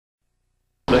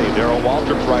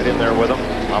Waltrip's right in there with him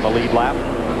on the lead lap.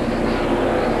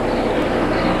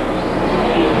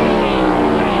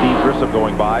 Steve Grissom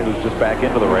going by, who's just back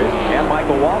into the race. And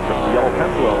Michael Waltrip, the yellow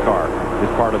Pennzoil car, is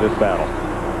part of this battle.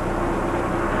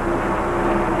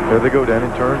 There they go down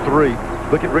in turn 3.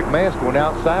 Look at Rick Mast going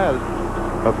outside.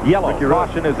 Yellow,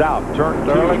 caution is out. Turn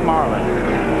Sterling Marlin.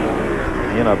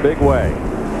 In a big way.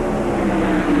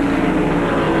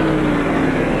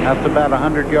 That's about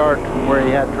 100 yards from where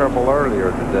he had trouble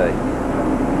earlier today.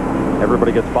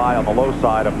 Everybody gets by on the low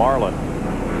side of Marlin.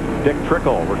 Dick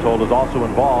Trickle, we're told, is also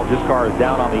involved. His car is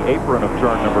down on the apron of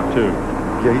turn number 2.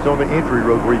 Yeah, he's on the entry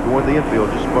road where he's going to the infield.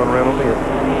 Just spun around on this.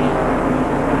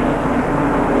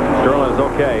 Sterling is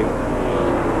okay.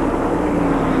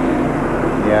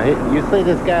 Yeah, you see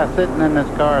this guy sitting in this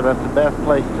car, that's the best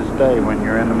place to stay when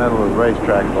you're in the middle of the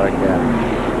racetrack like that.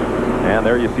 And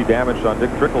there you see damage on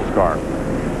Dick Trickle's car.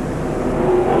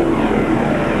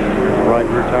 Right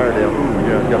rear tire down. Ooh,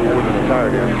 yeah, got more than a tire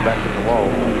down. He's back in the wall.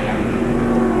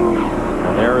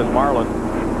 And there is Marlin,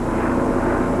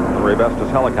 the Ray Bestis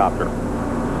helicopter.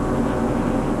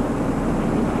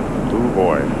 Ooh,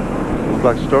 boy. Looks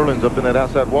like Sterling's up in that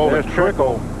outside wall. There's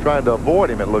Trickle. Trying to avoid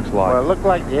him, it looks like. Well, it looked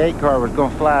like the 8 car was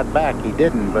going to slide back. He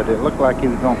didn't, but it looked like he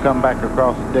was going to come back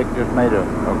across. Dick just made a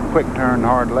quick turn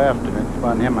hard left, and it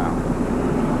spun him out.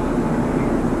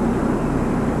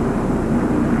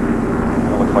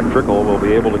 And it looks like Trickle will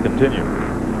be able to continue.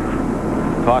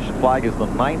 Caution flag is the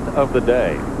 9th of the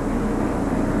day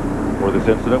for this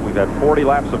incident. We've had 40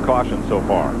 laps of caution so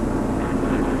far.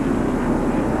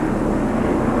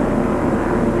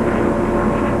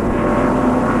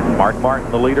 Mark Martin,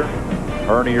 the leader.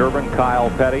 Ernie Irvin, Kyle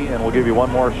Petty, and we'll give you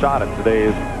one more shot at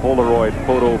today's Polaroid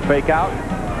photo fake-out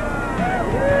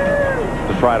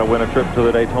to try to win a trip to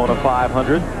the Daytona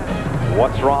 500.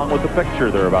 What's wrong with the picture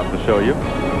they're about to show you?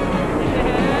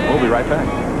 We'll be right back.